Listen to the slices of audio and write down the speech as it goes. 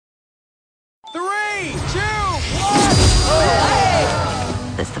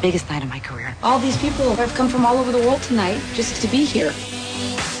That's the biggest night of my career. All these people have come from all over the world tonight just to be here.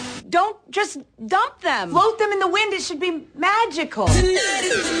 Don't just dump them. Float them in the wind. It should be magical.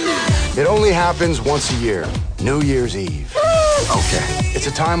 It only happens once a year, New Year's Eve. Okay. It's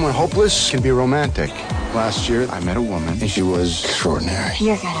a time when hopeless can be romantic. Last year, I met a woman, and she was extraordinary.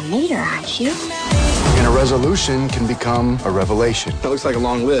 You're gonna meet her, aren't you? And a resolution can become a revelation. That looks like a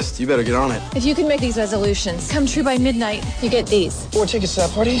long list. You better get on it. If you can make these resolutions come true by midnight, you get these. 4 tickets to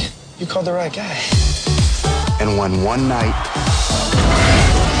that party? You called the right guy. And when one night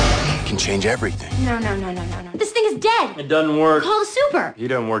can change everything. No. This thing is dead. It doesn't work. Call the super. You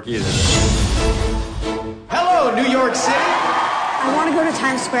don't work either. Hello, New York City. I want to go to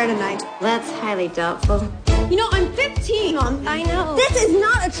Times Square tonight. That's highly doubtful. You know, I'm 15. I know. This is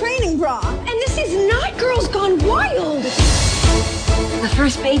not a training bra. And this is not Girls Gone Wild. The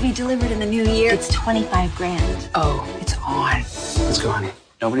first baby delivered in the new year. It's 25 grand. Oh, it's on. Let's go, honey.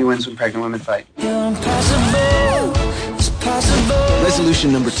 Nobody wins when pregnant women fight.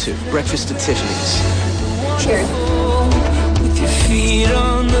 Resolution number 2. Breakfast at Tiffany's. Cheers.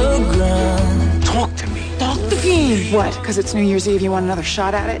 Talk to me. Talk the game. What? Because it's New Year's Eve, you want another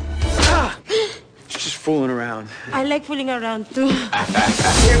shot at it? She's just fooling around. I like fooling around too.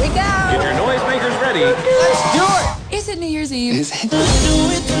 Here we go. Get your noisemakers ready. Let's do it. Is it New Year's Eve? Is it?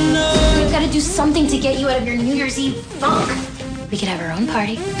 We've got to do something to get you out of your New Year's Eve funk. We could have our own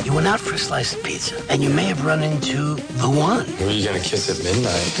party. You went out for a slice of pizza, and you may have run into the one. Who are you gonna kiss at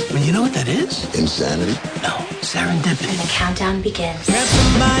midnight? I mean, you know what that is? Insanity. No, serendipity. The countdown begins. Well,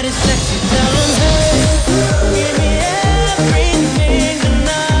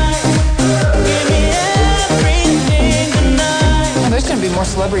 there's going to be more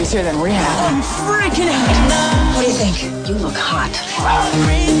celebrities here than we have. I'm freaking out. What do you think? You look hot.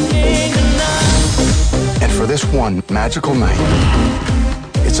 And for this one magical night,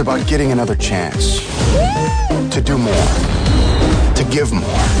 it's about getting another chance. To do more. To give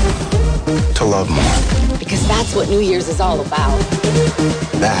more. To love more. Because that's what New Year's is all about.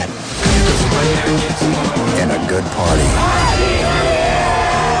 That and a good party.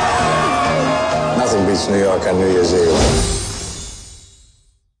 Nothing beats New York on New Year's Eve.